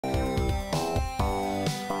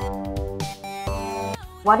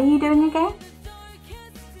What are you doing again?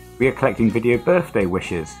 We are collecting video birthday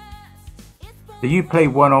wishes. So you play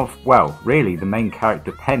one of, well, really the main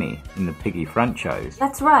character Penny in the Piggy franchise.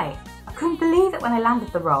 That's right. I couldn't believe it when I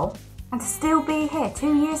landed the role, and to still be here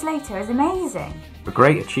 2 years later is amazing. A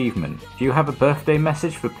great achievement. Do you have a birthday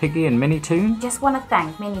message for Piggy and Minitoon? Just want to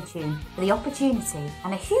thank Minitoon for the opportunity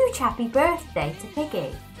and a huge happy birthday to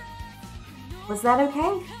Piggy. Was that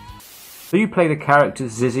okay? So you play the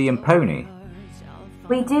characters Zizzy and Pony.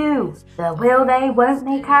 We do. The will they, won't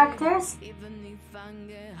they characters.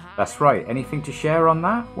 That's right, anything to share on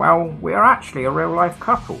that? Well, we're actually a real life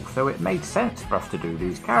couple, so it made sense for us to do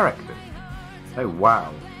these characters. Oh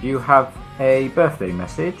wow. Do you have a birthday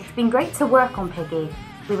message? It's been great to work on Piggy.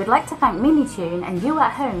 We would like to thank Minitoon and you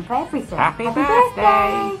at home for everything. Happy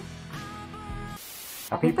birthday!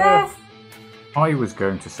 Happy birthday! I was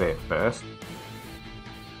going to say it first.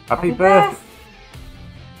 Happy birthday!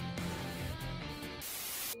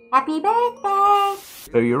 Happy birthday!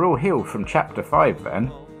 So you're all healed from chapter 5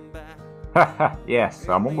 then? Haha, yes,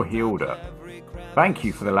 I'm all healed up. Thank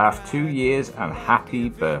you for the last 2 years and happy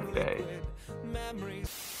birthday.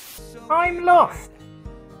 I'm lost!